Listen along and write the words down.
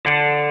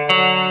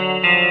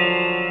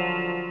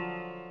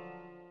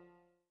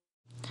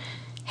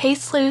Hey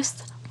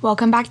sleuths,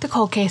 welcome back to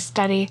Cold Case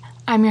Study.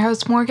 I'm your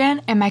host Morgan,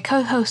 and my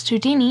co-host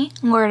Houdini,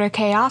 Lord of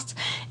Chaos,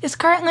 is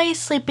currently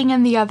sleeping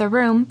in the other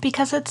room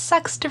because it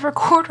sucks to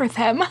record with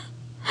him.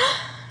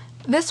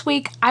 This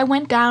week, I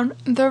went down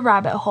the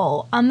rabbit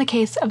hole on the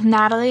case of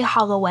Natalee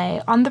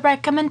Holloway on the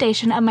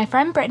recommendation of my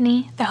friend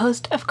Brittany, the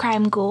host of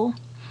Crime Ghoul.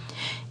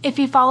 If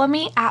you follow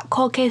me at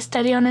Cold Case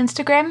Study on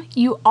Instagram,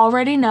 you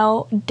already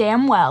know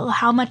damn well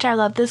how much I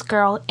love this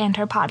girl and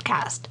her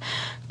podcast.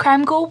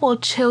 Crime Ghoul will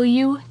chill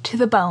you to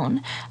the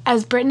bone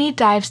as Brittany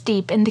dives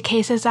deep into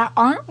cases that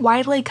aren't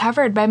widely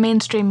covered by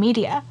mainstream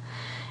media.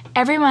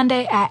 Every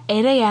Monday at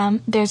 8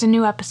 a.m., there's a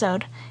new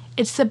episode.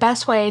 It's the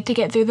best way to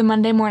get through the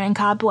Monday morning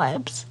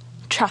cobwebs.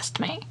 Trust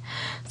me.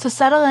 So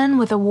settle in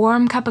with a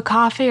warm cup of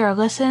coffee or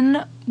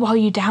listen while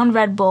you down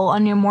Red Bull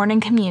on your morning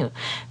commute,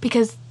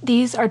 because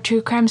these are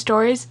true crime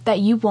stories that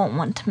you won't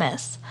want to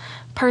miss.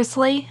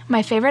 Personally,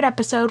 my favorite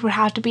episode would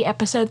have to be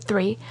episode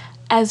 3,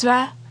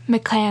 Ezra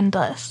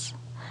McCandless.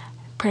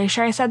 Pretty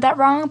sure I said that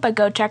wrong, but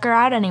go check her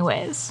out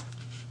anyways.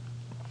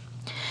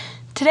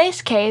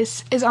 Today's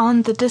case is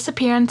on the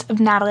disappearance of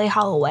Natalee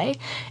Holloway,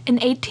 an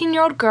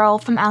 18-year-old girl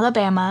from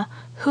Alabama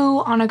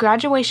who, on a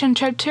graduation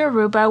trip to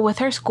Aruba with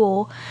her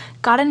school,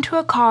 got into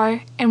a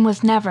car and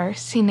was never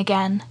seen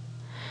again.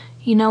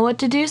 You know what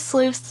to do,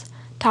 sleuths.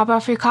 Top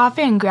off your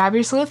coffee and grab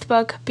your sleuth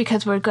book,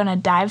 because we're gonna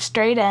dive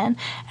straight in,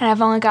 and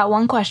I've only got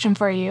one question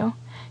for you.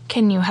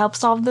 Can you help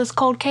solve this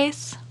cold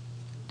case?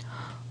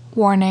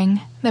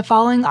 Warning: the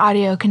following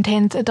audio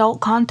contains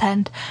adult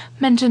content,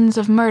 mentions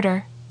of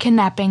murder,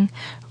 kidnapping,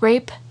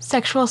 rape,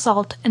 sexual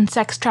assault, and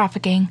sex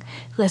trafficking.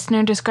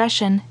 Listener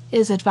discretion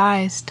is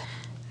advised.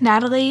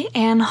 Natalee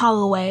Ann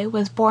Holloway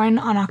was born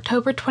on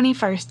October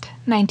 21st,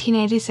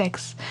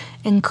 1986,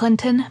 in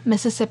Clinton,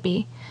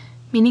 Mississippi,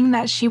 meaning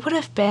that she would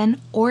have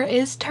been, or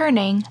is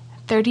turning,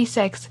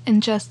 36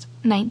 in just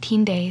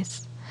 19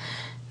 days.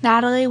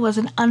 Natalee was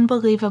an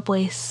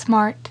unbelievably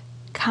smart,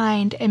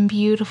 kind, and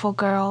beautiful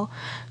girl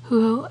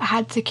who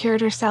had secured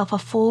herself a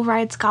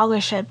full-ride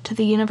scholarship to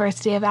the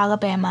University of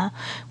Alabama,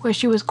 where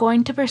she was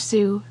going to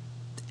pursue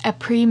a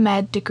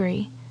pre-med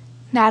degree.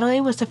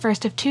 Natalee was the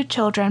first of 2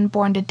 children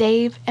born to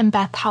Dave and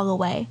Beth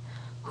Holloway,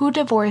 who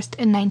divorced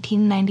in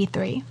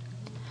 1993.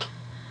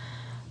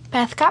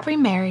 Beth got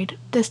remarried,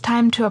 this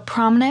time to a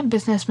prominent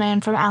businessman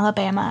from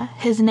Alabama.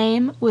 His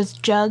name was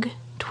Jug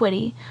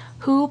Twitty,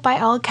 who, by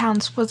all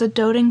accounts, was a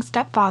doting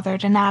stepfather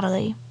to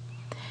Natalee.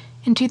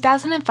 In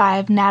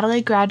 2005,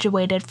 Natalee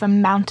graduated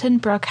from Mountain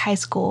Brook High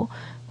School,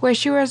 where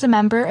she was a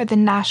member of the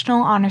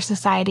National Honor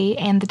Society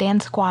and the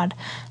dance squad,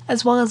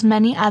 as well as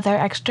many other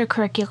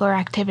extracurricular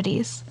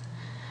activities.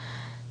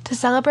 To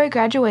celebrate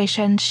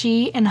graduation,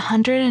 she and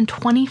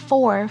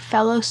 124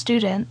 fellow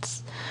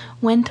students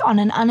went on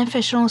an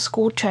unofficial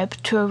school trip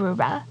to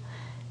Aruba.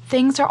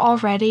 Things are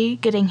already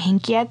getting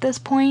hinky at this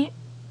point,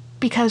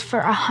 because for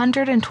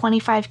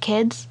 125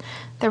 kids,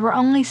 there were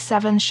only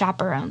 7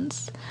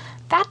 chaperones.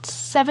 That's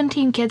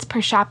 17 kids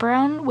per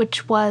chaperone,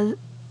 which was,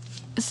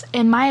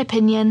 in my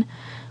opinion,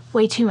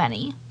 way too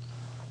many.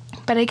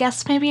 But I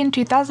guess maybe in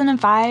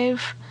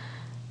 2005,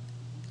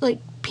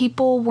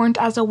 people weren't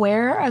as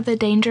aware of the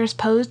dangers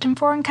posed in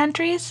foreign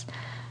countries.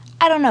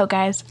 I don't know,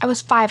 guys. I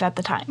was 5 at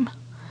the time.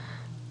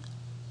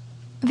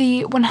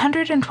 The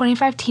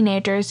 125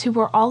 teenagers, who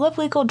were all of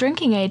legal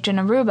drinking age in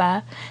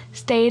Aruba,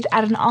 stayed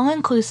at an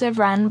all-inclusive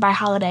run by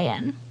Holiday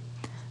Inn.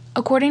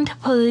 According to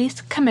Police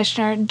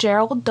Commissioner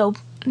Gerald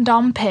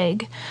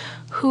Dompig,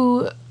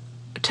 who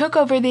took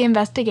over the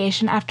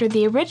investigation after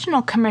the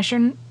original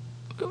commissioner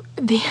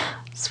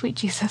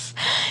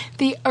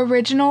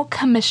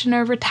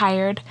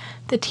retired,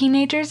 the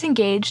teenagers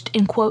engaged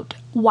in, quote,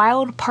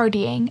 wild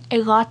partying, a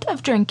lot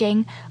of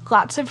drinking,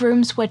 lots of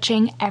room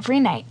switching every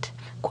night,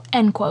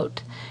 end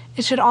quote.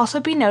 It should also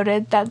be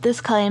noted that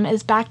this claim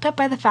is backed up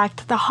by the fact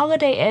that the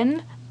Holiday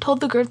Inn told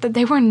the group that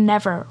they were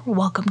never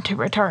welcome to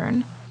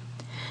return.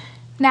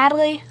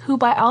 Natalee, who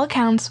by all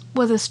accounts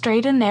was a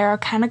straight and narrow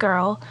kind of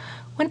girl,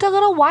 went a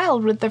little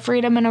wild with the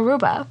freedom in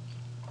Aruba.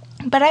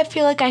 But I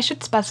feel like I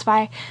should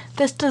specify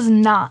this does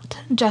not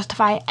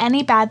justify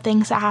any bad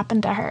things that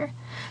happened to her.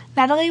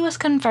 Natalee was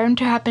confirmed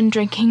to have been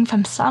drinking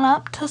from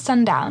sunup till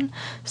sundown,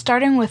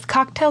 starting with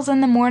cocktails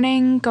in the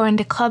morning, going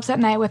to clubs at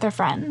night with her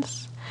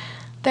friends.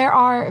 There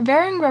are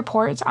varying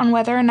reports on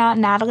whether or not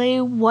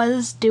Natalee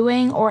was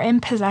doing or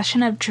in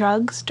possession of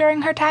drugs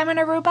during her time in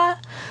Aruba.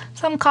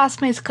 Some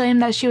classmates claim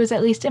that she was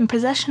at least in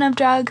possession of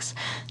drugs,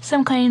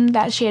 some claim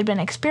that she had been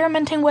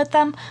experimenting with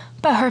them,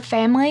 but her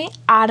family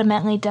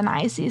adamantly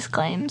denies these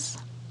claims.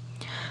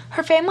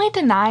 Her family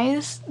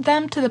denies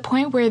them to the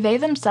point where they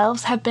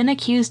themselves have been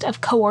accused of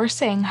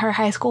coercing her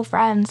high school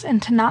friends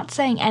into not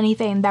saying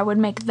anything that would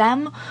make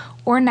them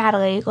or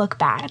Natalee look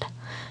bad,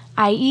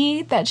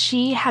 i.e. that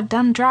she had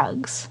done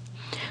drugs.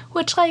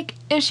 Which,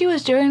 if she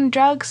was doing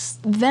drugs,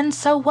 then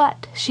so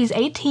what? She's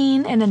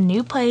 18 in a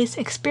new place,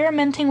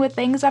 experimenting with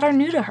things that are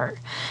new to her.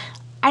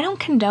 I don't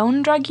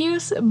condone drug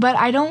use, but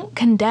I don't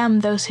condemn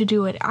those who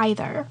do it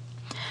either.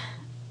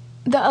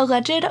 The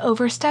alleged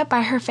overstep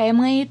by her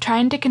family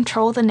trying to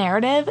control the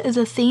narrative is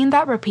a theme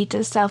that repeats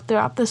itself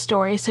throughout the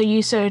story, so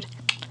you should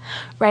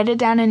write it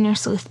down in your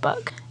sleuth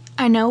book.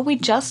 I know we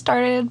just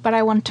started, but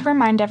I want to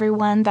remind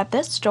everyone that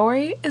this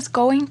story is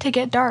going to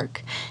get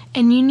dark,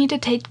 and you need to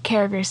take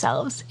care of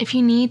yourselves. If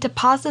you need to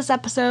pause this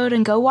episode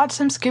and go watch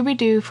some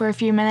Scooby-Doo for a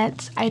few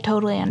minutes, I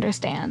totally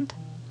understand.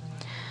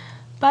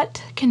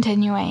 But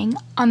continuing,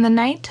 on the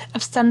night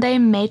of Sunday,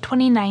 May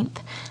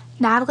 29th,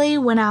 Natalie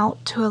went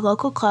out to a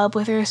local club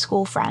with her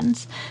school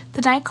friends.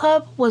 The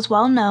nightclub was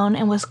well known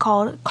and was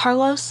called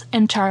Carlos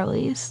and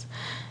Charlie's.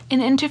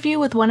 An interview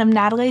with one of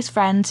Natalie's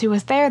friends who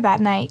was there that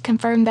night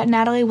confirmed that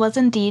Natalie was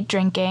indeed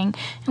drinking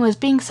and was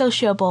being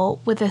sociable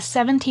with a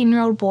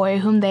 17-year-old boy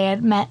whom they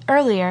had met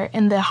earlier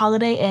in the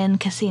Holiday Inn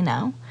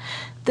casino.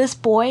 This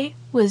boy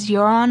was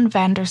Joran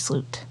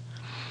Vandersloot.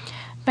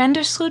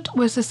 Vandersloot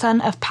was the son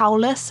of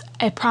Paulus,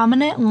 a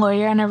prominent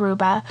lawyer in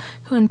Aruba,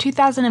 who in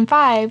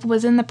 2005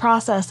 was in the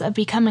process of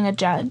becoming a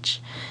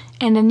judge,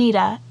 and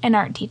Anita, an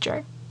art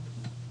teacher.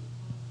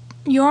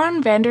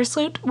 Joran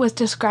Vandersloot was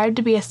described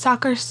to be a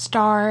soccer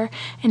star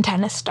and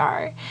tennis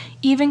star,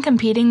 even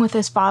competing with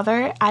his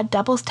father at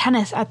doubles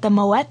tennis at the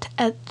Moet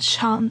at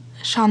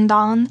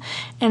Chandon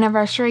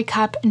Anniversary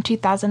Cup in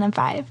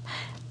 2005.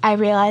 I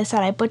realize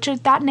that I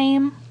butchered that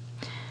name,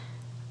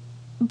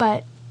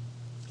 but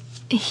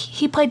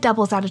he played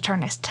doubles at a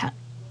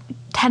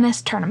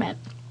tennis tournament.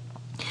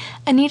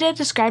 Anita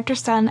described her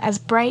son as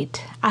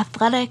bright,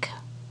 athletic,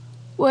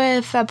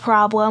 with a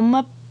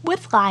problem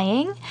with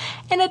lying,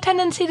 and a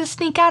tendency to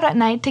sneak out at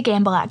night to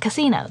gamble at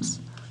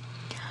casinos.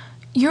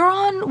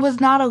 Joran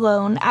was not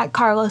alone at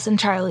Carlos and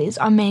Charlie's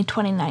on May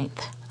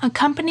 29th.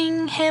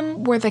 Accompanying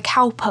him were the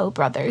Kalpoe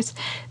brothers,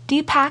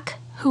 Deepak,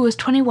 who was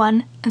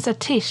 21, and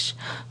Satish,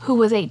 who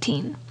was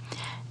 18.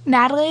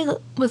 Natalie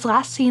was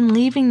last seen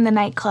leaving the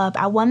nightclub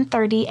at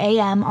 1:30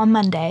 a.m. on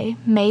Monday,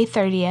 May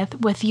 30th,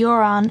 with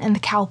Joran and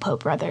the Kalpoe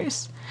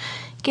brothers.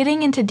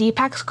 Getting into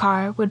Deepak's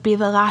car would be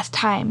the last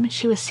time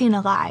she was seen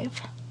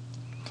alive.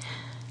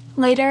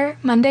 Later,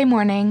 Monday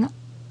morning,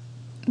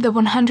 the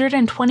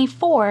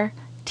 124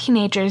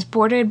 teenagers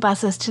boarded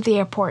buses to the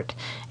airport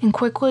and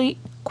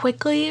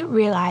quickly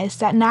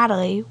realized that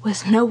Natalie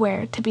was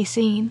nowhere to be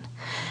seen.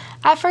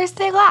 At first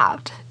they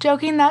laughed,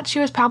 joking that she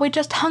was probably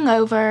just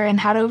hungover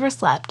and had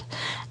overslept,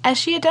 as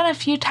she had done a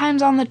few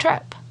times on the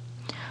trip.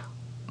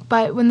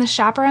 But when the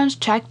chaperones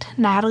checked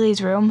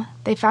Natalie's room,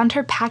 they found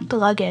her packed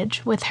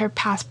luggage with her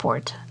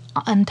passport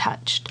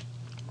untouched.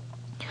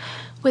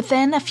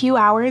 Within a few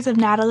hours of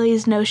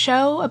Natalie's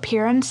no-show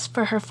appearance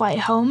for her flight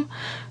home,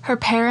 her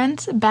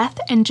parents, Beth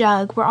and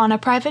Jug, were on a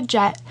private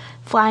jet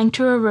flying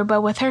to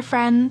Aruba with her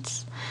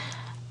friends,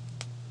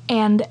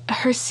 and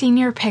her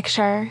senior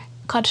picture,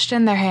 clutched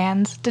in their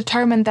hands,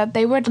 determined that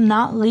they would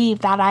not leave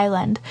that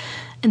island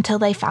until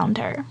they found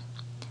her.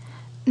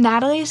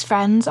 Natalie's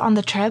friends on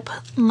the trip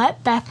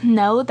let Beth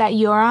know that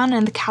Joran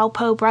and the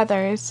Kalpoe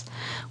brothers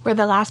were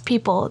the last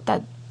people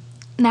that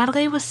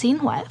Natalie was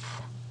seen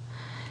with.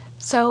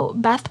 So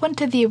Beth went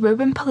to the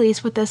Aruban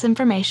police with this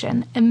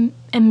information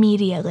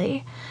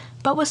immediately,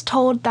 but was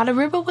told that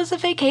Aruba was a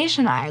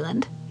vacation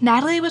island.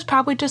 Natalie was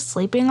probably just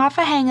sleeping off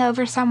a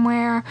hangover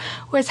somewhere,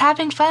 was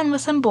having fun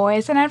with some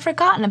boys, and had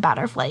forgotten about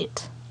her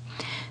flight.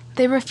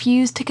 They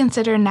refused to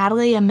consider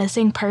Natalie a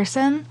missing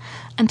person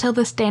until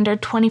the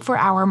standard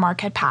 24-hour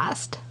mark had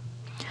passed.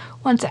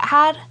 Once it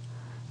had,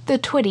 the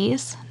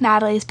Twitties,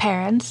 Natalie's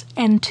parents,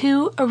 and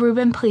 2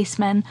 Aruban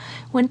policemen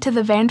went to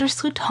the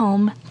Vandersloot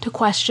home to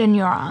question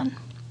Joran.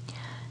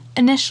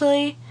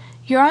 Initially,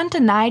 Joran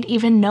denied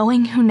even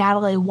knowing who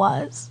Natalie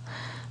was,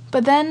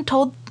 but then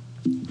told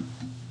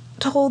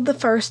the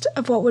first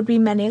of what would be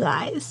many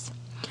lies.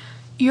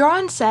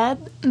 Joran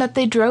said that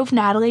they drove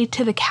Natalie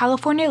to the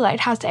California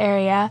Lighthouse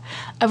area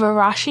of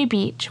Arashi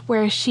Beach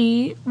where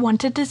she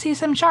wanted to see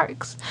some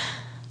sharks,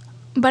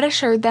 but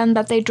assured them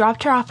that they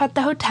dropped her off at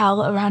the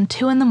hotel around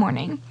 2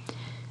 a.m.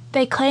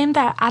 They claimed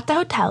that at the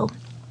hotel,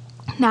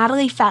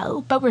 Natalie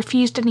fell but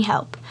refused any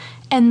help,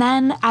 and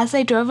then, as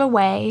they drove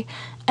away,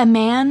 a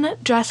man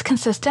dressed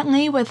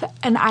consistently with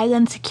an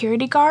island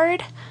security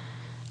guard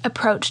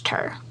approached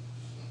her.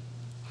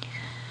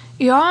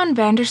 Joran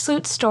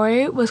Vandersloot's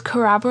story was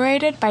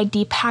corroborated by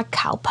Deepak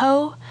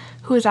Kalpoe,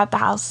 who was at the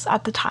house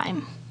at the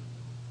time.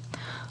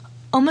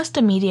 Almost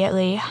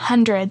immediately,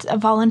 hundreds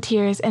of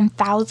volunteers and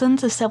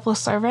thousands of civil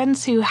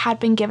servants who had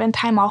been given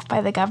time off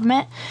by the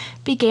government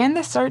began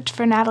the search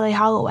for Natalie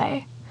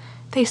Holloway.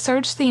 They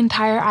searched the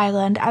entire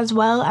island as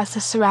well as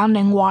the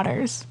surrounding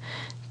waters.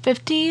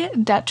 50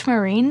 Dutch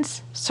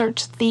Marines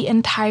searched the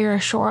entire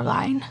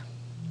shoreline.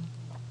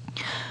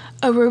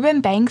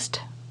 Aruban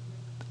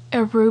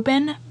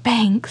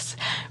Banks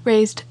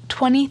raised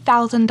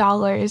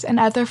 $20,000 and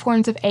other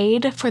forms of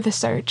aid for the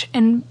search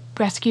and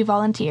rescue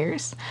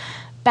volunteers.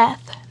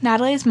 Beth,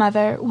 Natalie's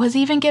mother, was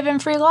even given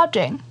free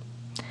lodging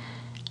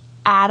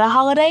at a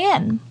Holiday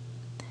Inn,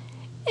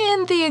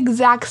 in the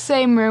exact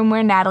same room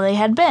where Natalie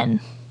had been.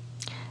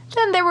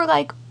 Then they were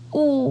like,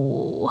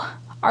 ooh,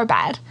 our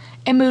bad,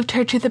 and moved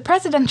her to the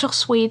presidential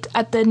suite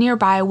at the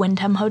nearby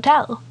Wyndham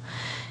Hotel.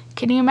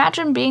 Can you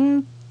imagine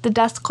being the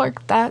desk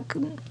clerk that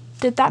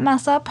did that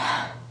mess up?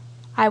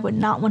 I would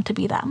not want to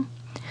be them.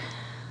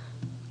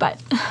 But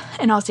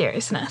in all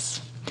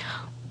seriousness,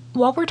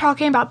 while we're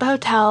talking about the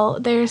hotel,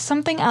 there's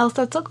something else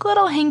that's a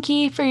little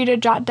hinky for you to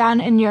jot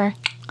down in your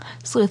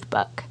sleuth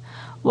book.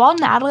 While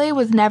Natalie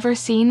was never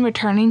seen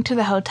returning to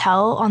the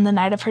hotel on the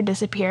night of her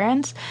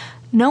disappearance,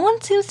 no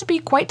one seems to be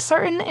quite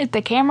certain if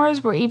the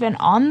cameras were even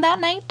on that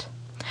night.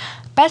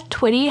 Beth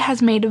Twitty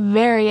has made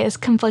various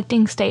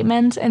conflicting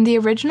statements, and the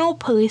original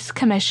police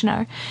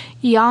commissioner,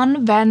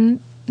 Jan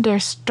van der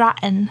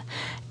Straten,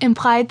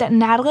 implied that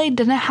Natalie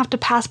didn't have to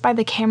pass by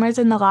the cameras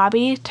in the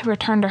lobby to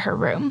return to her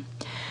room.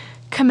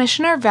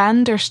 Commissioner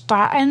van der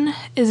Straten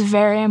is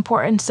very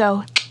important,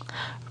 so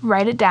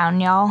write it down,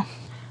 y'all.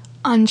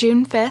 On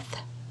June 5th,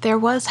 there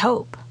was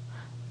hope.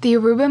 The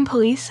Aruban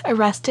police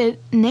arrested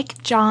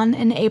Nick, John,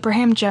 and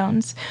Abraham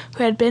Jones,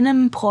 who had been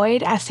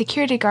employed as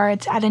security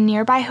guards at a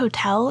nearby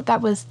hotel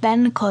that was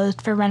then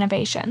closed for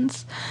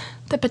renovations.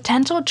 The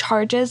potential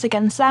charges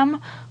against them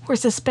were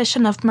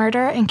suspicion of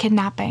murder and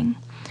kidnapping.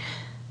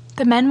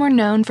 The men were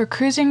known for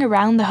cruising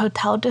around the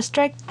hotel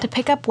district to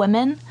pick up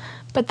women,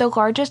 but the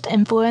largest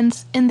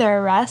influence in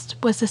their arrest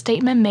was the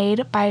statement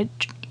made by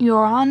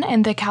Joran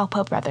and the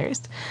Kalpoe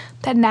brothers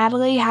that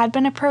Natalie had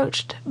been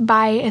approached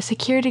by a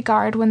security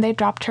guard when they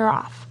dropped her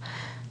off.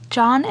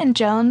 John and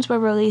Jones were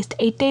released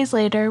 8 days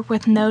later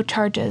with no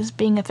charges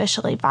being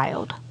officially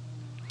filed.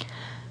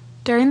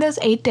 During those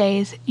 8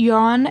 days,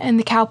 Joran and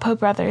the Kalpoe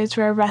brothers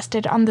were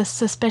arrested on the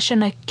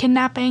suspicion of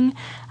kidnapping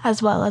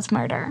as well as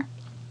murder.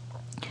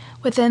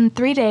 Within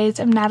 3 days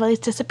of Natalie's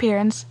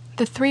disappearance,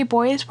 the 3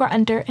 boys were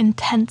under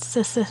intense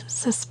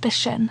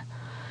suspicion,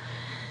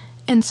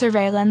 and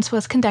surveillance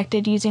was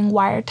conducted using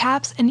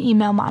wiretaps and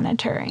email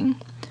monitoring.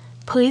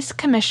 Police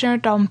Commissioner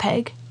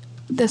Dompig,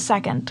 the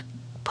second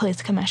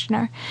police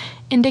commissioner,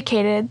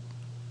 indicated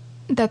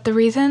that the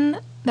reason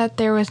that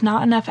there was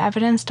not enough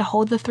evidence to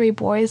hold the 3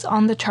 boys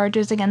on the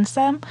charges against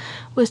them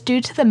was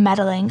due to the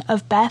meddling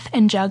of Beth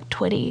and Jug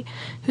Twitty,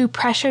 who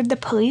pressured the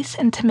police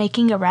into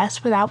making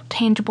arrests without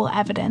tangible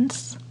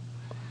evidence.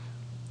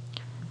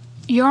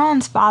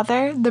 Joran's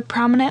father, the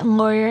prominent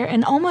lawyer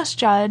and almost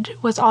judge,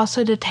 was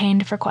also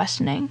detained for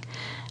questioning,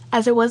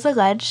 as it was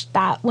alleged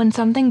that when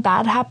something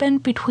bad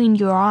happened between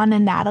Joran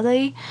and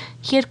Natalie,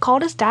 he had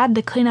called his dad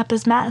to clean up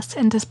his mess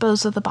and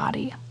dispose of the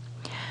body.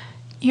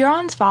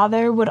 Joran's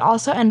father would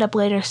also end up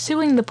later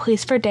suing the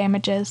police for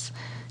damages,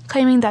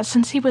 claiming that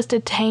since he was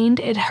detained,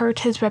 it hurt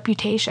his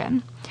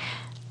reputation.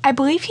 I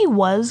believe he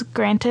was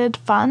granted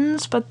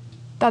funds, but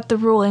that the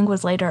ruling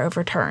was later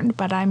overturned,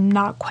 but I'm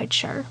not quite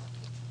sure.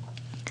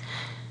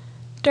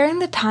 During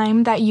the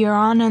time that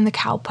Joran and the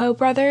Kalpoe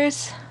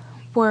brothers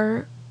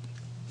were,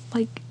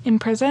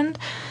 imprisoned,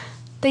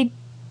 they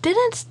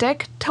didn't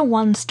stick to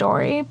one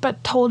story,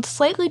 but told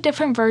slightly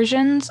different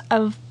versions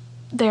of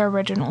their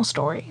original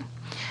story.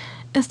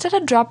 Instead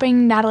of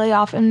dropping Natalie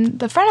off in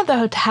the front of the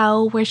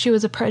hotel where she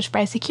was approached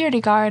by a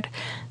security guard,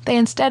 they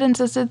instead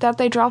insisted that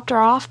they dropped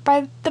her off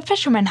by the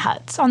fishermen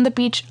huts on the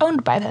beach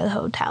owned by the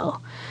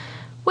hotel,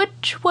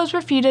 which was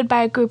refuted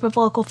by a group of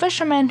local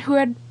fishermen who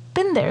had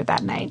been there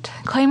that night,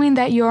 claiming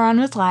that Joran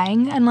was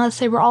lying unless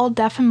they were all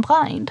deaf and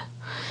blind.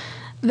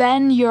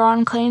 Then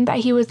Joran claimed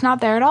that he was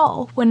not there at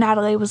all when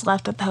Natalie was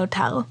left at the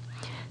hotel,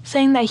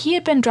 saying that he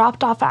had been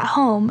dropped off at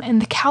home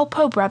and the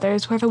Kalpoe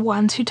brothers were the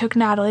ones who took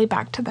Natalie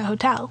back to the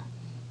hotel.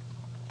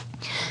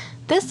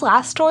 This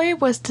last story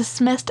was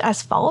dismissed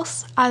as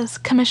false, as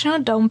Commissioner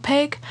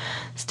Dompig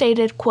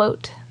stated,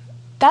 quote,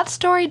 "That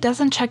story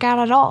doesn't check out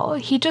at all.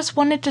 He just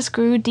wanted to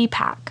screw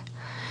Deepak.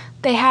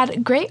 They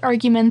had great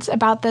arguments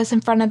about this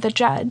in front of the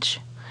judge,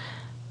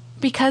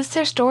 because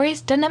their stories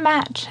didn't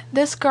match.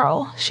 This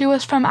girl, she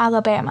was from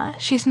Alabama.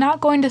 She's not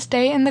going to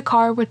stay in the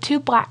car with 2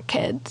 black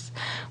kids.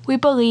 We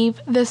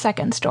believe the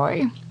second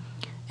story."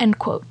 End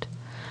quote.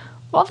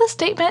 While the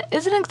statement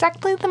isn't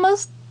exactly the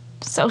most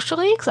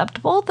socially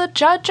acceptable, the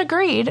judge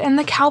agreed, and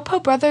the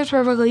Kalpoe brothers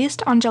were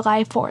released on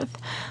July 4th,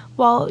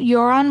 while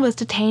Joran was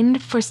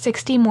detained for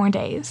 60 more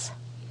days.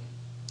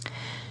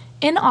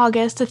 In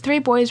August, the 3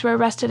 boys were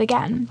arrested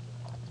again,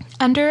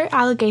 under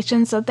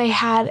allegations that they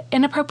had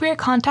inappropriate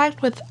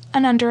contact with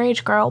an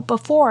underage girl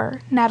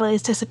before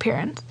Natalie's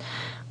disappearance,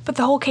 but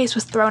the whole case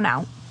was thrown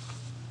out.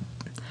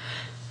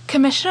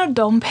 Commissioner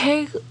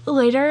Dompig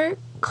later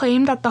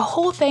claimed that the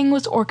whole thing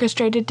was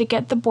orchestrated to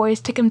get the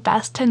boys to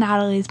confess to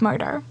Natalie's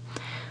murder.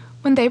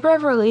 When they were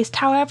released,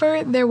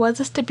 however, there was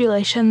a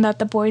stipulation that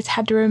the boys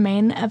had to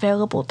remain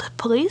available to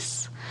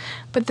police,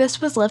 but this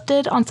was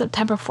lifted on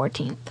September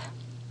 14th.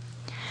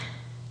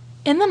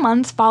 In the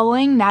months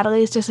following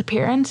Natalie's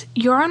disappearance,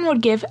 Joran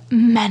would give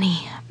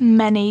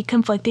many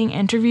conflicting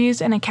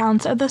interviews and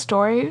accounts of the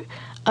story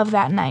of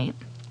that night.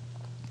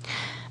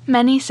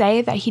 Many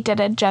say that he did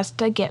it just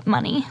to get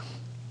money.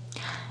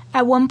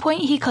 At one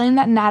point, he claimed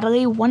that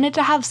Natalie wanted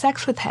to have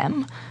sex with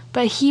him,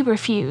 but he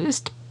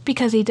refused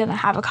because he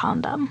didn't have a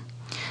condom.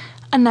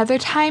 Another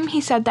time, he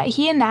said that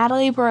he and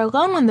Natalie were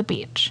alone on the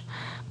beach,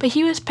 but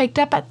he was picked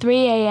up at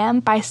 3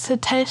 a.m. by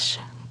Satish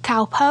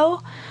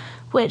Kalpoe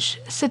which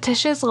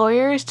Setitia's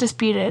lawyers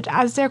disputed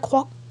as their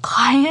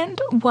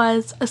client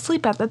was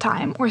asleep at the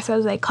time, or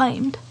so they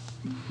claimed.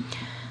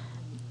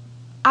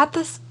 At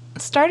the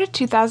start of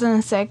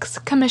 2006,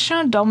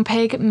 Commissioner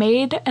Dompig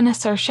made an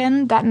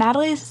assertion that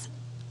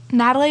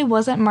Natalie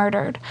wasn't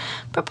murdered,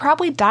 but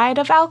probably died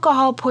of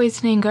alcohol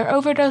poisoning or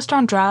overdosed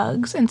on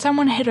drugs, and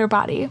someone hit her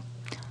body.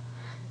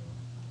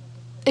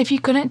 If you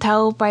couldn't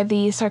tell by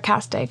the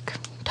sarcastic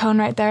tone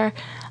right there,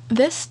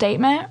 this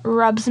statement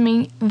rubs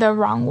me the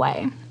wrong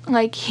way.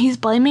 Like, he's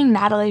blaming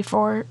Natalie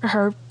for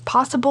her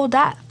possible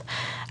death,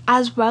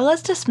 as well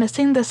as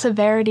dismissing the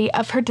severity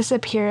of her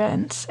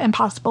disappearance and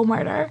possible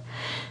murder.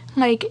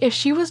 Like, if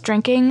she was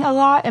drinking a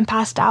lot and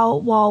passed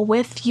out while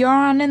with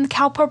Euron and the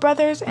Calpo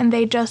brothers, and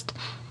they just,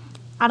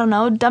 I don't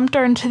know, dumped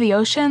her into the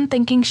ocean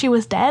thinking she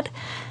was dead,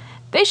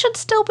 they should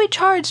still be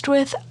charged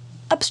with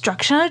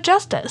obstruction of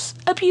justice,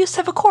 abuse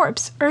of a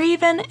corpse, or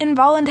even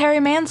involuntary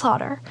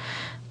manslaughter.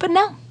 But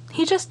no,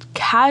 he just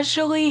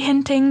casually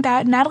hinting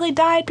that Natalie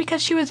died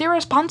because she was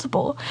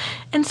irresponsible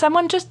and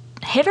someone just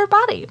hit her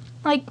body.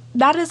 Like,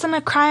 that isn't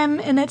a crime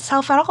in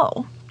itself at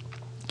all.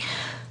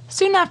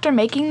 Soon after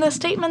making this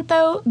statement,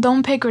 though,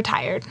 Dompig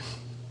retired.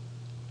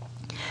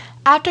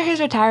 After his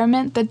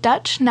retirement, the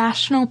Dutch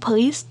National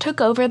Police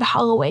took over the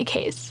Holloway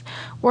case,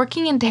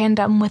 working in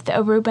tandem with the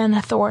Aruban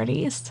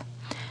authorities.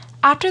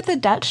 After the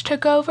Dutch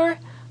took over,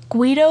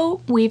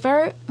 Guido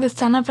Weaver, the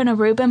son of an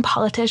Aruban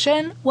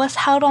politician, was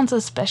held on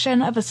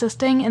suspicion of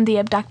assisting in the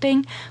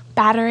abducting,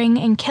 battering,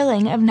 and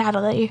killing of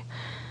Natalie.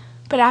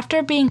 But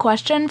after being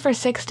questioned for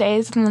 6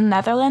 days in the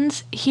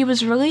Netherlands, he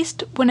was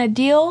released when a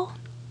deal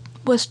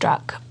was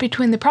struck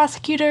between the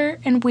prosecutor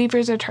and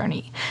Weaver's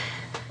attorney.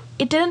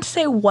 It didn't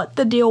say what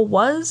the deal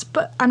was,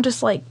 but I'm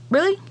just like,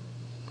 really?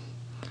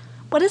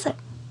 What is it?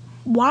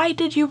 Why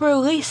did you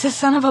release the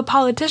son of a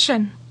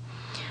politician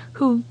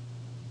who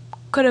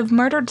could have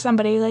murdered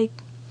somebody, like,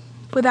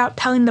 without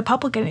telling the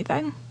public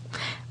anything?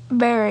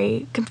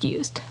 Very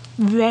confused.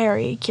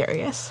 Very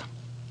curious.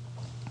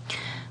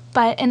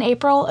 But in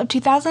April of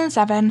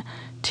 2007,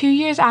 2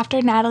 years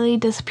after Natalie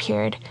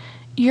disappeared,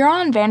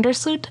 Euron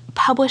Vandersloot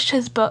published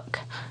his book,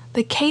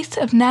 The Case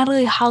of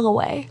Natalie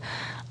Holloway,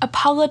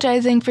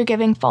 apologizing for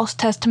giving false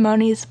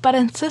testimonies, but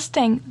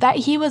insisting that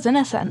he was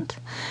innocent.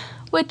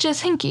 Which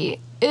is hinky.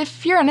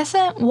 If you're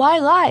innocent, why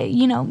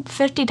lie,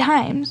 50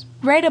 times?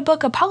 Write a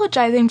book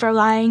apologizing for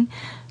lying,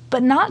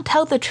 but not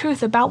tell the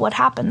truth about what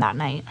happened that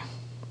night.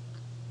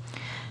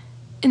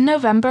 In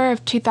November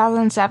of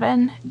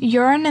 2007,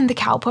 Euron and the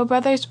Calpo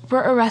brothers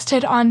were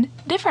arrested on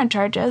different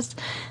charges.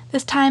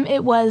 This time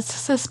it was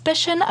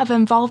suspicion of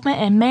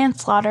involvement in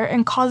manslaughter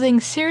and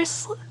causing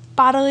serious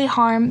bodily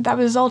harm that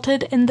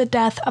resulted in the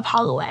death of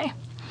Holloway.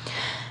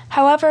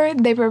 However,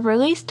 they were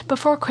released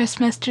before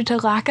Christmas due to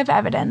lack of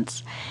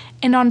evidence,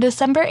 and on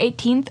December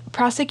 18th,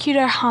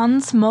 prosecutor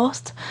Hans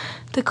Most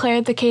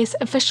declared the case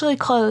officially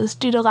closed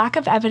due to lack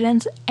of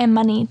evidence and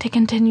money to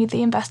continue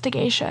the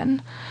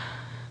investigation.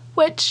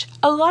 Which,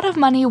 a lot of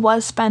money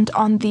was spent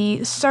on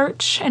the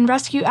search and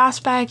rescue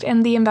aspect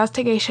and the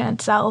investigation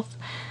itself.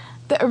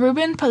 The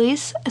Aruban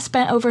police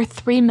spent over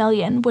 $3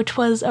 million, which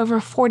was over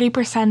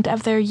 40%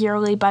 of their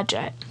yearly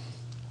budget.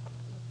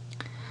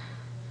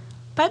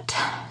 But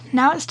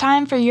now it's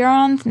time for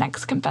Euron's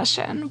next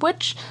confession,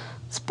 which,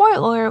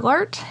 spoiler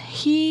alert,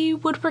 he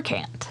would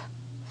recant.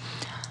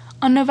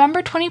 On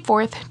November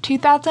 24th,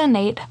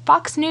 2008,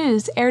 Fox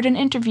News aired an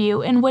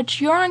interview in which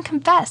Euron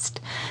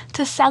confessed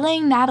to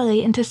selling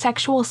Natalie into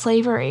sexual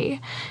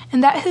slavery,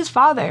 and that his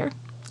father,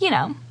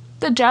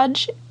 the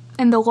judge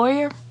and the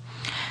lawyer,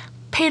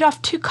 paid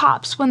off 2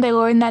 cops when they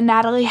learned that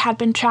Natalie had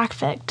been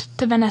trafficked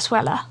to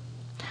Venezuela.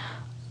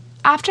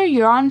 After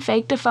Euron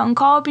faked a phone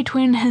call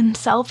between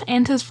himself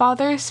and his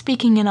father,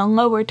 speaking in a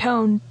lower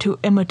tone to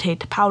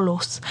imitate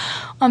Paulos,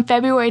 on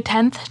February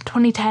 10th,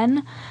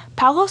 2010,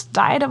 Paulos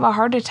died of a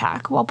heart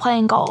attack while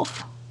playing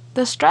golf.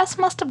 The stress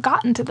must have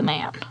gotten to the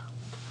man.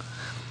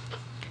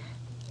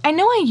 I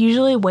know I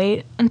usually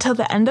wait until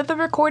the end of the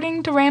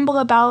recording to ramble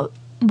about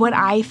what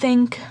I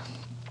think,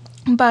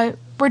 but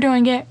we're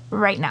doing it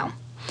right now.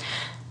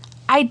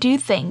 I do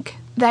think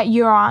that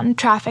Euron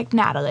trafficked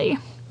Natalie.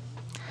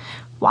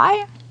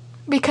 Why?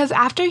 Because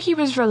after he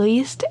was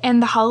released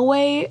and the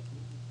Holloway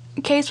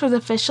case was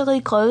officially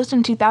closed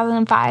in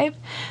 2005,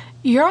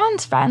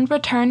 Euron's friend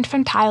returned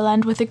from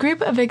Thailand with a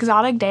group of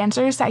exotic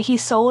dancers that he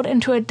sold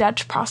into a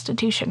Dutch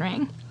prostitution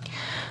ring.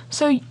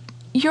 So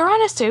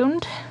Euron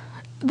assumed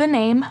the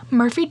name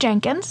Murphy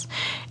Jenkins,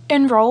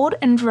 enrolled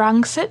in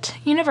Rangsit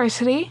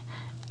University,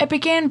 and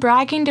began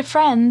bragging to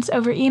friends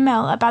over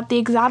email about the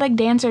exotic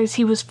dancers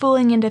he was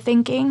fooling into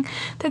thinking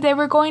that they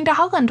were going to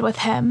Holland with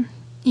him.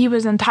 He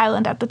was in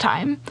Thailand at the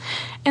time,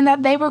 and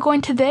that they were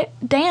going to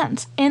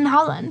dance in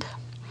Holland.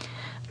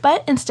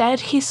 But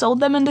instead, he sold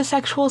them into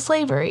sexual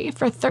slavery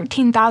for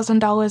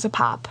 $13,000 a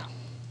pop.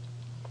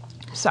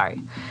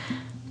 Sorry,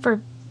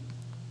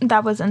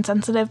 that was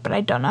insensitive, but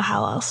I don't know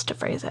how else to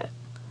phrase it.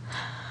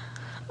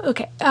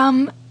 Okay,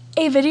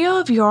 a video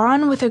of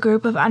Euron with a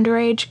group of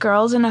underage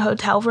girls in a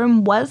hotel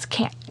room was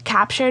kept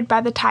captured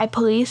by the Thai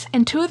police,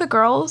 and 2 of the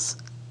girls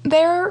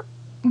there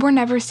were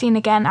never seen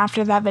again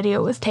after that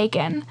video was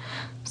taken.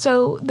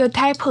 So the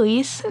Thai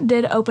police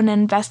did open an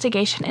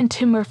investigation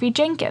into Murphy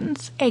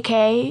Jenkins,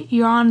 aka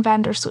Joran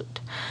van der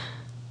Sloot.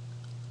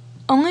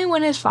 Only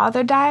when his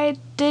father died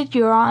did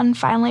Joran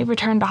finally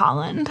return to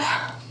Holland.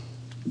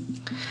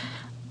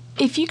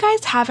 If you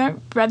guys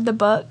haven't read the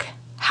book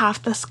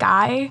Half the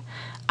Sky,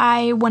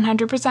 I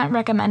 100%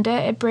 recommend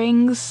it. It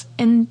brings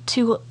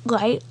into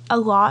light a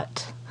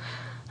lot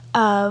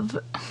of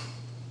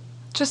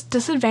just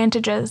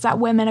disadvantages that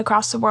women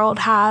across the world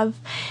have,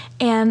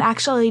 and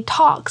actually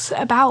talks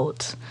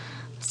about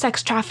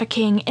sex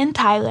trafficking in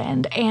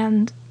Thailand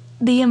and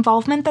the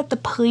involvement that the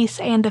police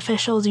and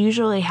officials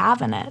usually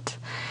have in it.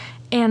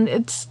 And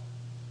it's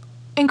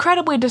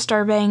incredibly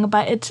disturbing,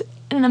 but it's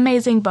an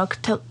amazing book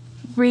to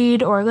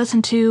read or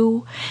listen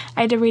to.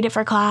 I had to read it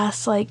for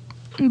class,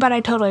 but I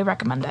totally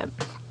recommend it.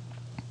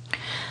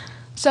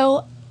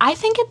 So I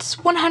think it's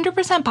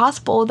 100%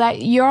 possible that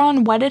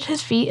Joran wetted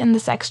his feet in the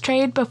sex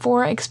trade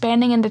before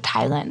expanding into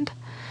Thailand.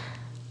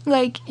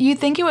 You'd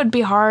think it would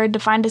be hard to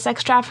find a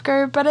sex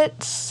trafficker, but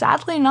it's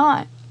sadly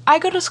not. I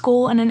go to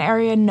school in an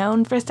area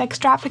known for sex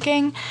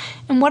trafficking,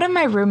 and one of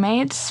my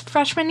roommates,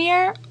 freshman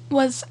year,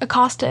 was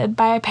accosted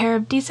by a pair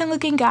of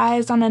decent-looking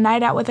guys on a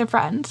night out with her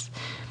friends.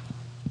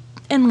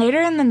 And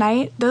later in the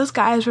night, those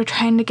guys were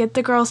trying to get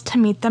the girls to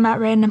meet them at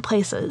random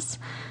places,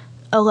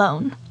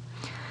 alone.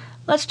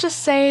 Let's just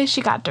say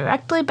she got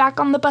directly back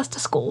on the bus to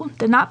school,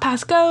 did not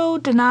pass go,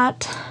 did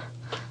not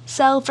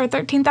sell for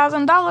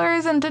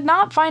 $13,000, and did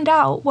not find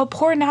out what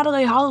poor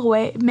Natalee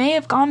Holloway may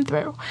have gone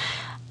through.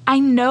 I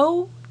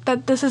know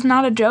that this is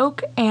not a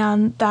joke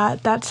and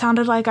that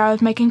sounded like I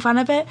was making fun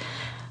of it,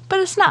 but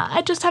it's not.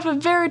 I just have a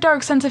very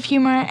dark sense of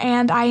humor,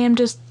 and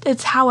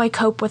it's how I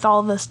cope with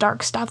all this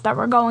dark stuff that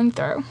we're going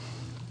through.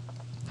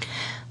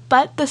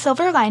 But the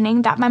silver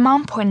lining that my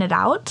mom pointed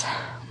out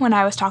when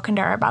I was talking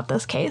to her about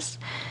this case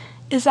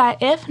is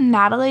that if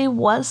Natalee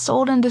was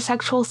sold into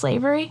sexual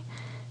slavery,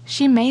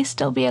 she may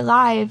still be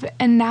alive,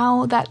 and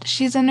now that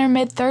she's in her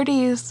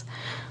mid-30s,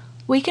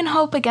 we can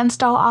hope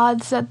against all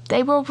odds that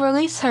they will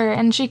release her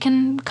and she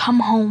can come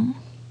home.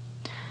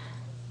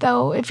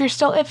 Though, if you're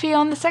still iffy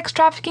on the sex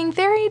trafficking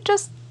theory,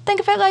 just think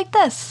of it like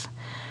this.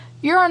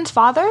 Joran's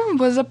father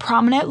was a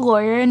prominent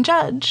lawyer and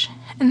judge,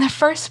 and the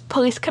first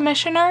police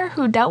commissioner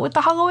who dealt with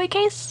the Holloway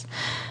case,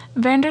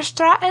 Van der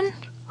Straten,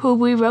 who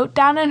we wrote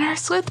down in her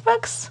sleuth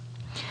books,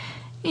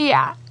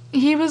 yeah,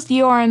 he was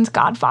Joran's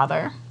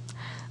godfather,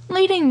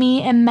 leading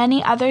me and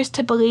many others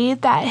to believe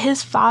that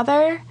his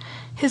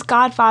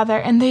godfather,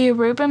 and the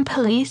Yoruban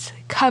police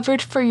covered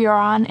for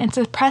Joran and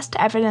suppressed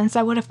evidence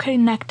that would have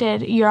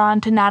connected Joran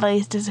to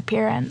Natalee's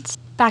disappearance.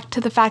 Back to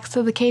the facts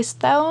of the case,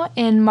 though.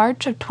 In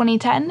March of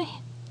 2010,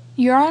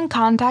 Joran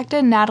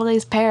contacted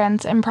Natalee's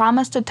parents and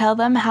promised to tell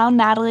them how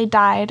Natalee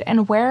died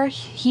and where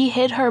he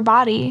hid her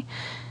body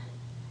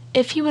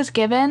if he was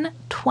given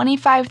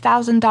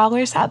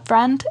 $25,000 up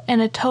front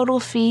and a total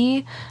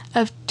fee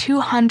of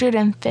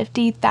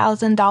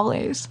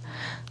 $250,000.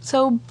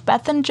 So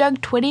Beth and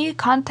Jug Twitty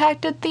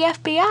contacted the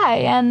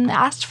FBI and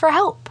asked for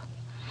help.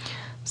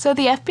 So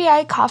the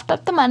FBI coughed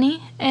up the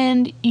money,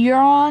 and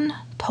Joran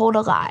told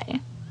a lie.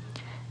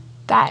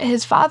 That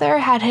his father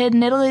had hid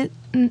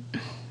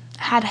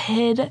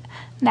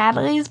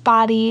Natalee's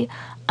body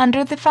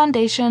under the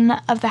foundation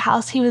of the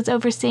house he was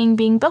overseeing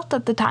being built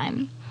at the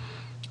time.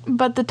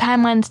 But the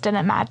timelines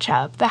didn't match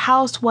up. The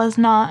house was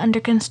not under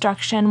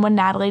construction when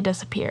Natalee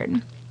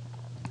disappeared.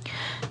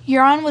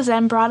 Joran was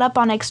then brought up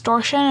on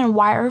extortion and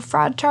wire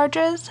fraud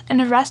charges. An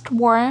arrest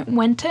warrant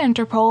went to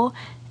Interpol,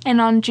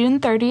 and on June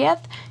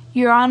 30th,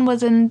 Joran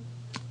was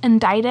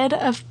indicted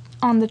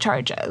on the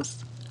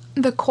charges.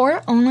 The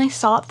court only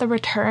sought the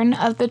return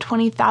of the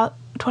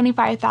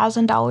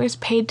 $25,000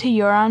 paid to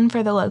Joran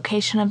for the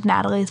location of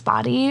Natalee's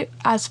body,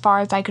 as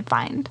far as I could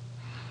find.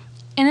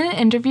 In an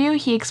interview,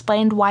 he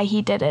explained why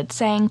he did it,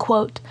 saying,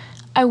 quote,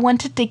 "I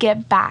wanted to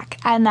get back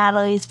at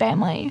Natalee's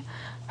family.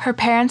 Her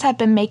parents had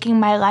been making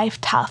my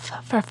life tough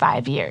for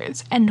 5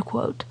 years," end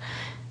quote.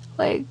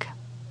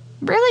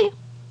 Really?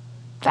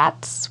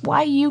 That's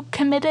why you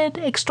committed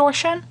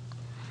extortion?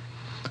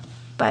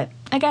 But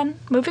again,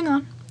 moving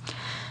on.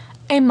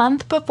 A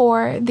month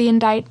before the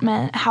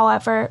indictment,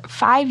 however,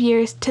 5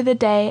 years to the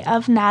day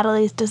of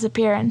Natalee's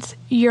disappearance,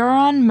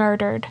 Joran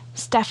murdered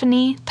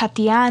Stephanie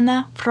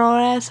Tatiana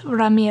Flores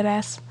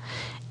Ramirez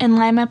in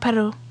Lima,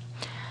 Peru.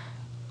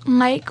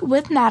 Like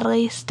with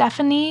Natalee,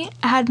 Stephanie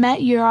had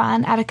met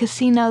Joran at a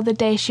casino the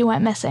day she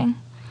went missing.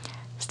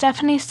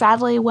 Stephanie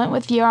sadly went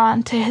with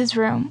Joran to his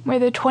room, where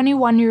the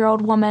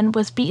 21-year-old woman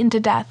was beaten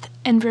to death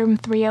in room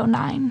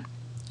 309,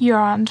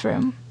 Joran's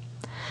room.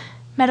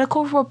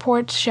 Medical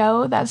reports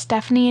show that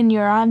Stephanie and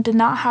Joran did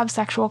not have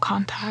sexual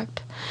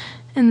contact,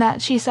 and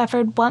that she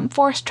suffered blunt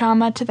force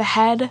trauma to the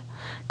head,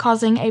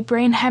 causing a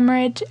brain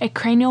hemorrhage, a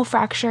cranial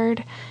fracture,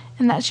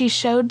 and that she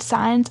showed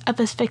signs of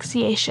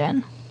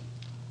asphyxiation.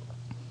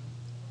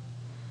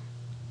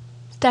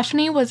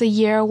 Stephanie was a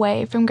year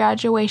away from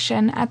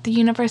graduation at the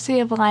University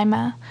of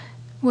Lima,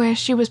 where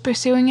she was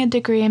pursuing a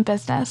degree in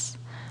business.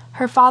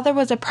 Her father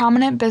was a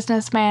prominent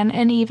businessman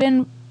and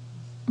even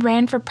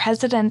ran for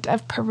president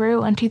of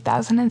Peru in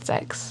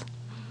 2006.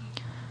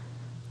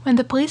 When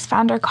the police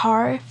found her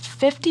car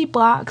 50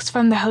 blocks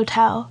from the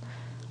hotel,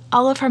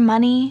 all of her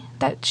money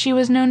that she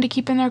was known to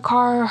keep in her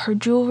car, her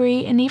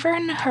jewelry, and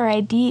even her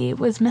ID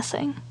was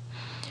missing.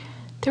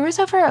 There was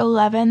over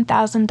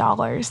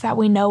 $11,000 that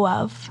we know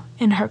of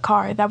in her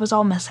car that was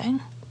all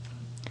missing.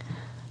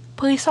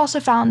 Police also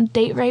found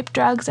date rape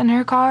drugs in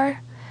her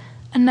car.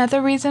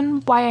 Another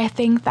reason why I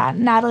think that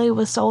Natalie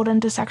was sold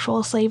into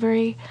sexual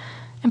slavery,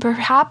 and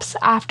perhaps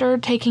after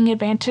taking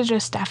advantage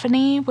of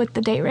Stephanie with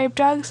the date rape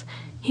drugs,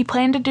 he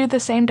planned to do the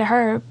same to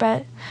her,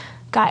 but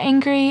got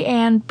angry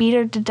and beat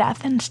her to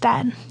death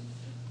instead.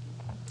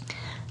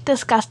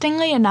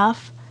 Disgustingly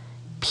enough,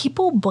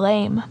 people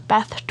blame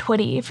Beth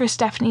Twitty for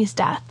Stephanie's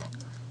death,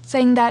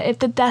 saying that if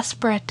the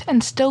desperate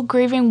and still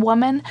grieving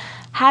woman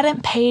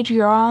hadn't paid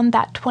Joran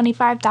that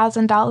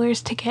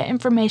 $25,000 to get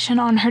information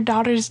on her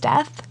daughter's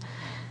death,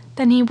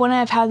 then he wouldn't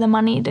have had the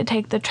money to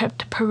take the trip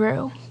to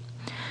Peru.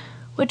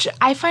 Which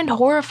I find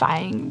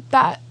horrifying,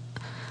 that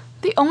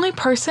the only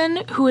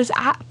person who is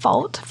at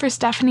fault for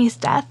Stephanie's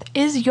death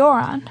is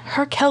Joran,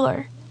 her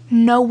killer,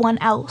 no one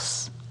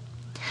else.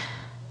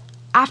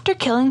 After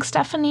killing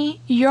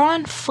Stephanie,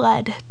 Joran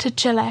fled to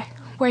Chile,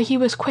 where he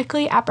was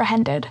quickly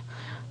apprehended.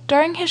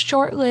 During his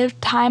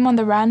short-lived time on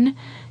the run,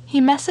 he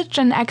messaged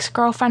an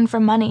ex-girlfriend for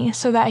money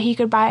so that he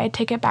could buy a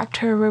ticket back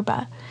to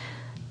Aruba,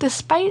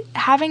 despite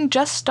having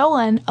just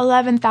stolen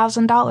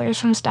 $11,000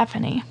 from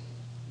Stephanie.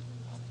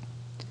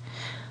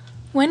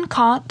 When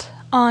caught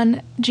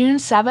on June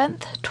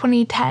 7th,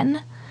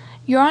 2010,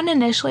 Joran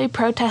initially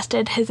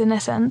protested his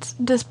innocence,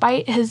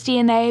 despite his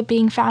DNA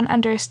being found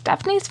under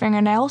Stephanie's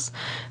fingernails,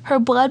 her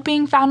blood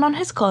being found on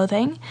his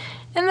clothing,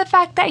 and the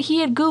fact that he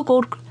had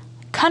Googled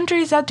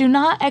countries that do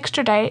not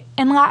extradite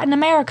in Latin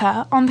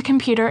America on the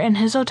computer in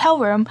his hotel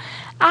room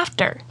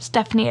after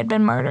Stephanie had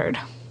been murdered.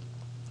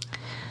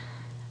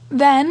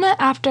 Then,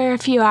 after a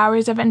few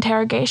hours of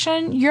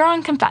interrogation,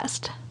 Joran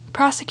confessed.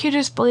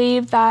 Prosecutors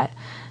believe that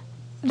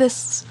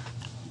this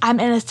 "I'm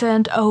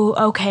innocent, oh,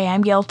 okay,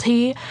 I'm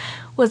guilty"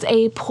 was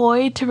a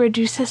ploy to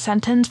reduce his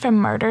sentence from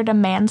murder to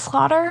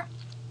manslaughter,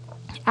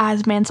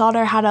 as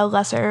manslaughter had a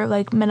lesser,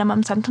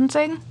 minimum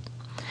sentencing.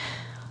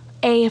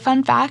 A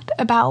fun fact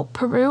about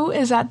Peru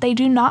is that they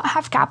do not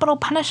have capital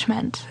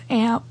punishment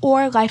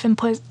or life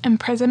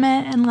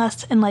imprisonment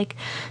unless in,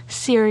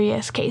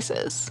 serious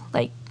cases.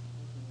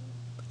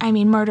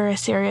 Murder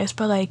is serious,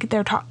 but,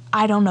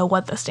 I don't know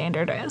what the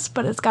standard is,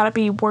 but it's gotta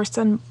be worse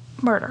than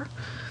murder.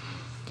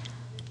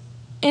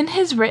 In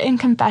his written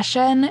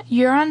confession,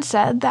 Joran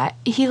said that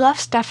he left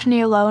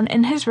Stephanie alone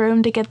in his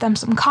room to get them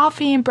some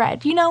coffee and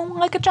bread,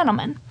 like a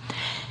gentleman.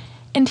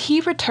 And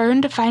he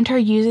returned to find her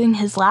using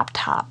his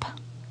laptop.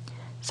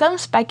 Some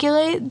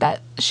speculate that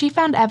she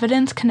found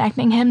evidence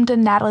connecting him to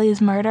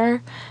Natalie's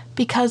murder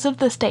because of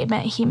the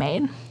statement he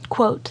made.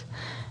 Quote,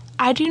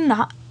 I did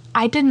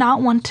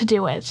not want to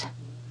do it.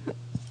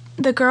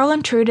 The girl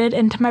intruded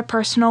into my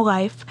personal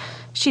life.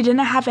 She didn't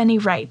have any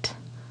right.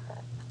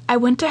 I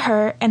went to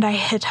her and I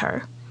hit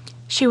her.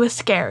 She was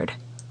scared.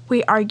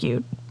 We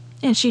argued,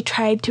 and she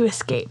tried to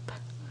escape.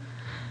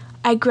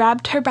 I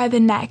grabbed her by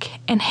the neck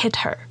and hit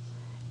her.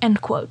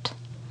 End quote.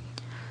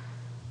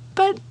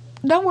 But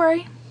don't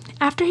worry.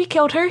 After he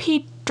killed her,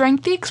 he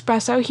drank the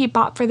espresso he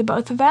bought for the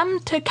both of them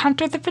to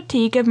counter the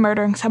fatigue of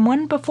murdering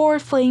someone before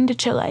fleeing to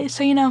Chile.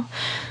 So,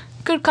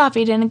 good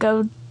coffee didn't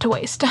go to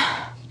waste.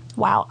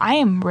 Wow, I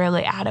am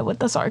really at it with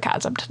the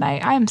sarcasm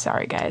tonight. I am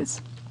sorry,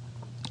 guys.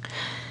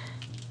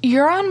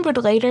 Joran would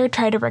later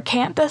try to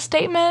recant this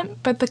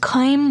statement, but the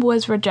claim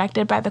was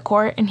rejected by the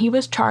court and he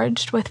was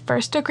charged with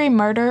first-degree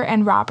murder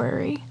and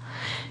robbery.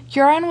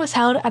 Joran was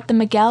held at the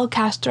Miguel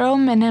Castro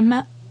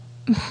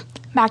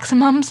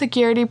maximum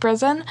security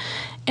prison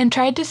and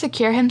tried to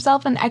secure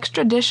himself an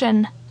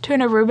extradition to an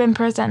Aruban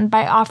prison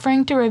by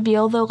offering to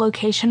reveal the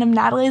location of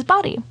Natalie's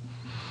body.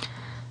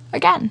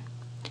 Again.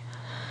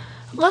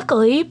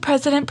 Luckily,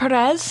 President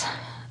Perez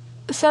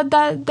said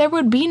that there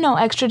would be no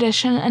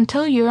extradition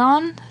until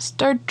Joran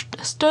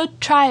stood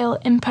trial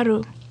in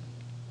Peru.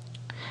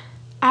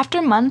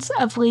 After months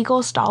of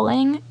legal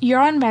stalling,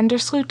 Joran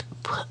Vandersloot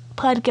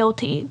pled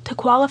guilty to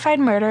qualified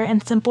murder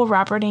and simple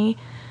robbery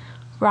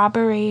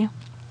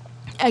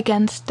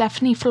against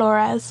Stephanie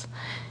Flores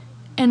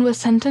and was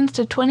sentenced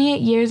to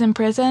 28 years in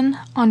prison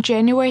on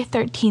January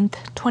 13th,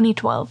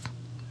 2012.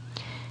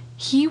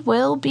 He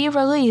will be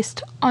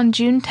released on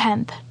June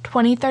 10th,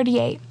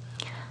 2038.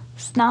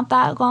 It's not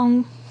that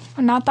long,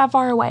 not that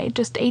far away,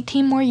 just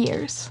 18 more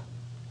years.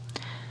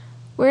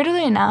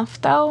 Weirdly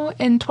enough, though,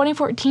 in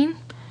 2014,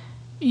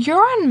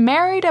 Joran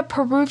married a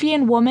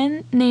Peruvian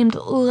woman named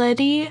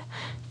Liddy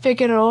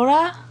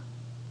Figueroa,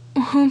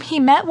 whom he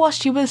met while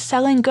she was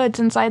selling goods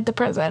inside the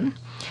prison.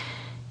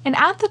 And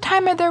at the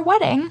time of their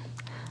wedding,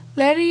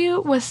 Liddy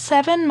was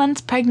 7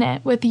 months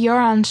pregnant with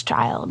Joran's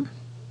child.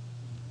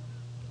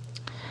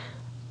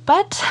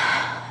 But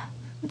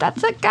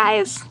that's it,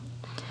 guys.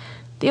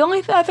 The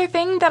only other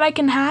thing that I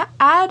can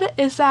add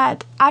is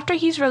that after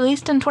he's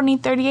released in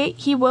 2038,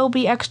 he will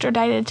be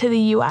extradited to the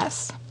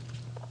U.S.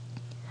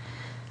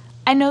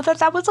 I know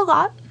that was a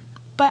lot,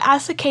 but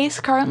as the case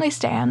currently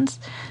stands,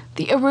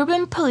 the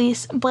Aruban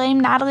police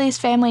blame Natalie's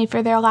family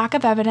for their lack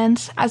of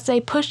evidence as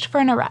they pushed for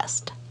an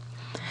arrest.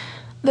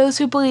 Those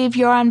who believe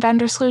Joran van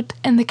der Sloot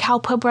and the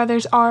Kalpoe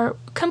brothers are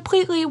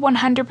completely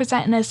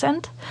 100%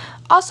 innocent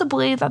also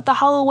believe that the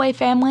Holloway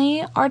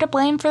family are to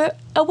blame for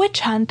a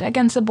witch hunt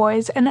against the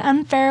boys and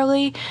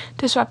unfairly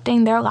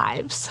disrupting their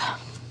lives.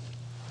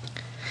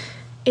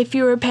 If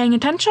you were paying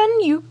attention,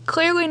 you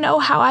clearly know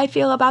how I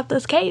feel about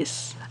this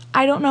case.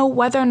 I don't know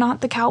whether or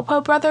not the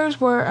Kalpoe brothers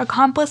were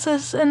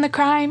accomplices in the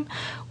crime,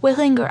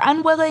 willing or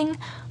unwilling,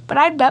 but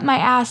I'd bet my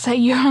ass that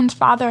Joran's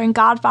father and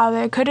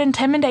godfather could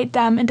intimidate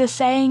them into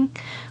saying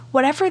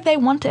whatever they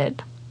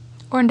wanted,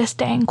 or into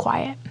staying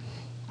quiet.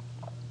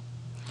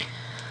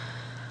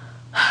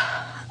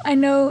 I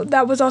know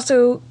that was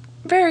also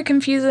very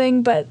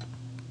confusing, but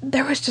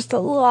there was just a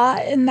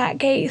lot in that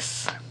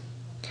case.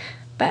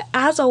 But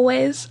as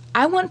always,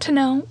 I want to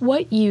know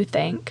what you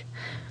think.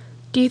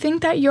 Do you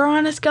think that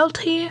Joran is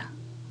guilty?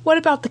 What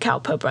about the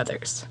Kalpoe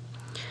brothers?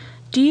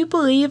 Do you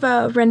believe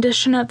a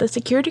rendition of the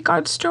security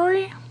guard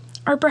story?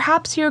 Or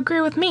perhaps you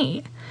agree with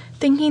me,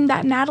 thinking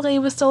that Natalie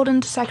was sold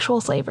into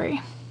sexual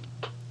slavery.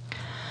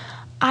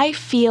 I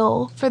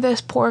feel for this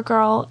poor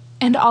girl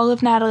and all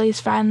of Natalie's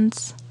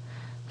friends.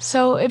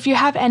 So if you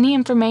have any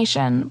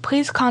information,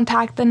 please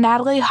contact the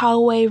Natalie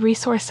Holloway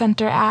Resource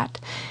Center at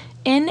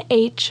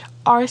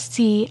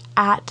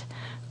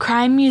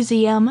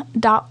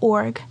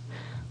nhrc@crimemuseum.org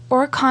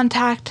or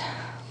contact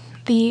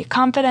the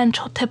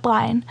confidential tip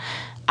line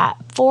at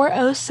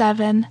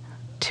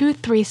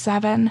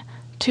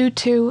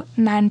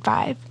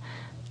 407-237-2295.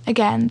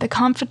 Again, the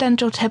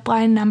confidential tip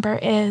line number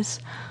is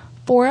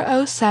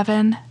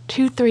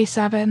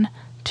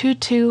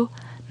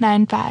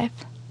 407-237-2295.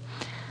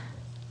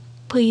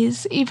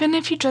 Please, even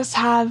if you just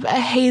have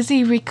a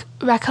hazy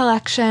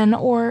recollection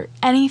or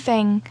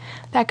anything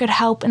that could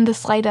help in the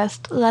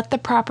slightest, let the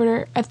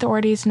proper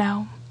authorities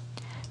know.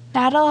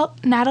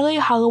 Natalie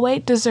Holloway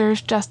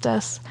deserves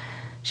justice.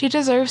 She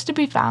deserves to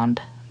be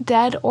found,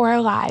 dead or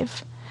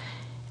alive.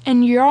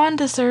 And Joran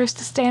deserves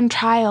to stand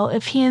trial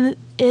if he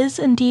is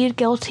indeed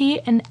guilty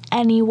in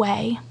any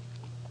way.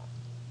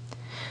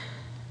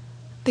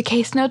 The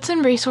case notes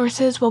and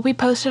resources will be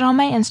posted on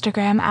my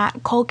Instagram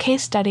at Cold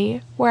Case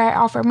Study, where I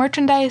offer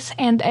merchandise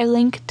and a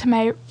link to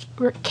my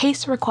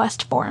case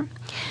request form.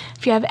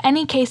 If you have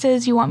any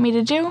cases you want me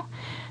to do,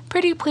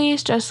 pretty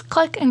please just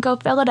click and go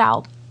fill it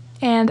out,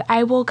 and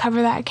I will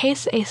cover that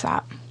case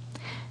ASAP.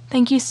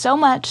 Thank you so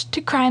much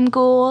to Crime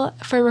Ghoul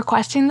for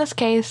requesting this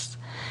case.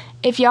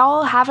 If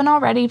y'all haven't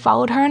already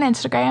followed her on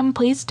Instagram,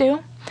 please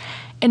do.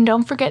 And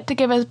don't forget to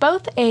give us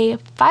both a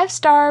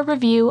 5-star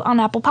review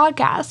on Apple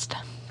Podcast.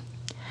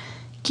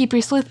 Keep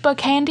your sleuth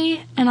book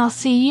handy, and I'll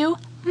see you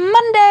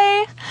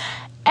Monday!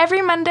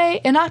 Every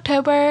Monday in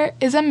October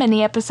is a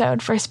mini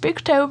episode for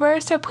Spooktober,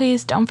 so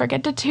please don't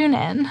forget to tune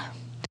in.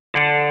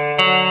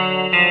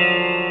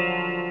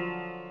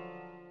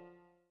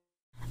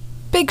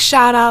 Big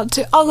shout out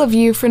to all of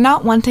you for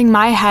not wanting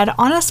my head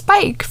on a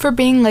spike for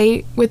being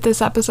late with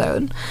this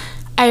episode.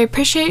 I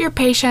appreciate your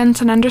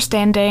patience and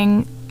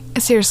understanding.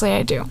 Seriously,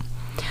 I do.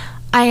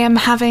 I am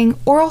having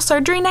oral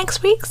surgery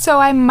next week, so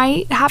I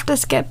might have to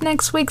skip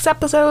next week's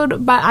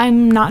episode, but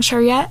I'm not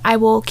sure yet. I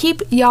will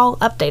keep y'all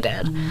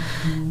updated.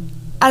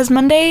 As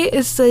Monday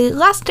is the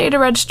last day to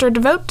register to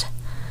vote,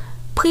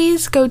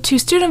 please go to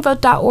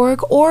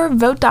studentvote.org or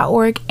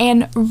vote.org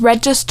and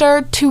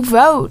register to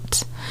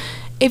vote.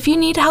 If you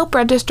need help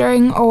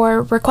registering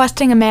or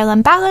requesting a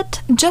mail-in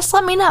ballot, just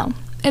let me know.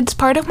 It's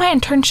part of my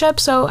internship,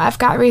 so I've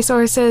got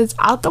resources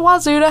out the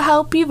wazoo to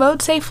help you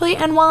vote safely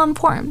and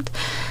well-informed.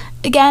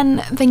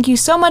 Again, thank you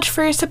so much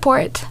for your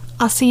support.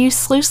 I'll see you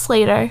sleuths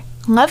later.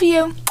 Love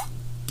you!